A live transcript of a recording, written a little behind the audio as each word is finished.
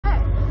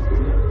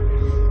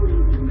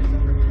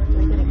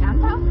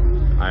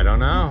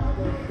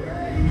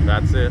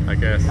that's it, I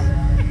guess.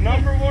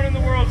 Number 1 in the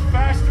world's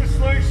fastest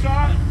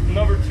slingshot.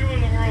 Number 2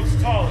 in the world's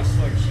tallest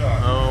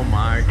slingshot. Oh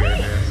my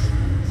goodness.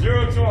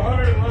 0 to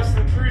 100 in less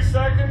than 3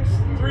 seconds.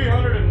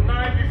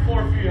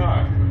 394 feet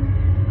high.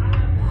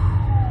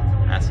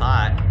 That's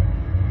hot.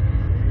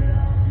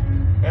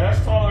 Yeah,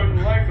 that's taller than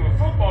the length of a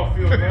football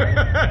field,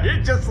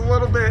 man. Just a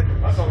little bit.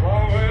 That's a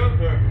long way up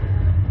there.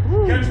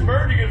 Ooh. Catch a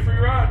bird, you get a free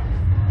ride.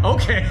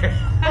 Okay.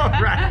 All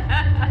right.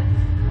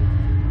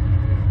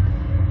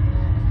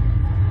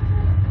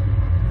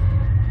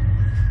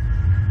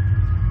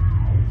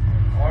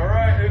 All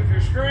right, if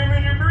you're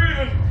screaming, you're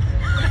breathing.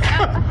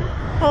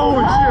 Oh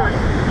shit!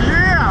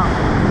 Yeah!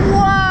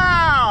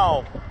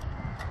 Wow!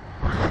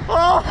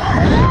 Oh!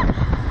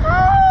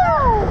 Oh!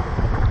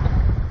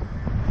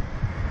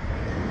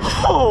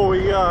 Oh my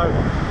God!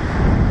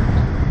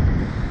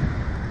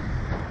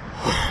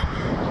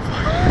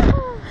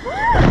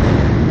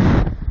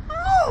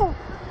 Oh!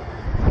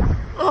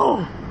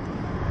 Oh!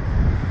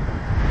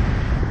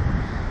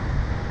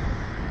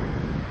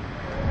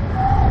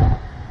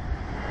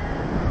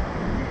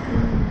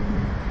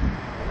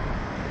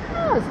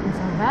 Oh, this isn't so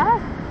bad.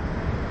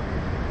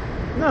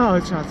 No,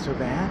 it's not so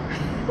bad.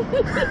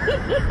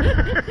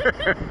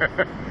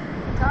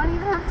 Don't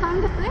even have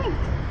time to think.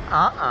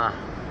 I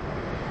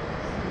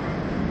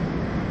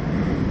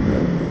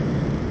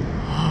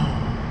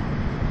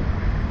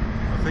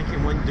think it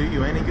wouldn't do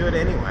you any good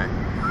anyway.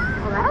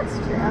 Well, that's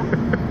true.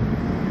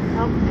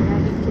 Oh, I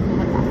gotta keep my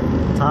head back.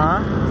 Huh?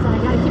 So I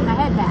gotta keep my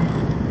head back.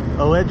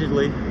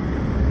 Allegedly.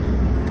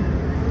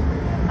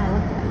 I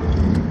look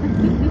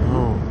good.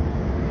 Oh.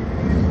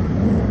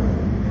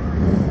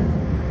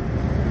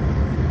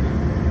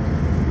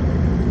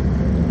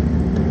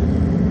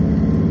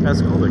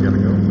 That's cool, they gotta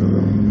go.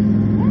 Yeah.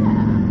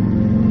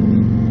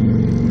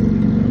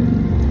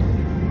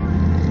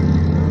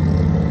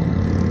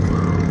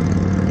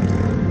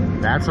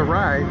 That's a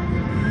ride.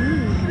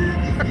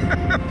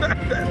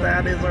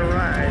 That is a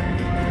ride.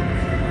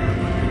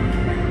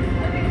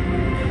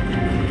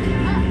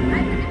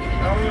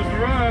 How was the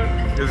ride?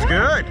 It's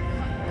good.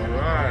 All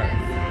right.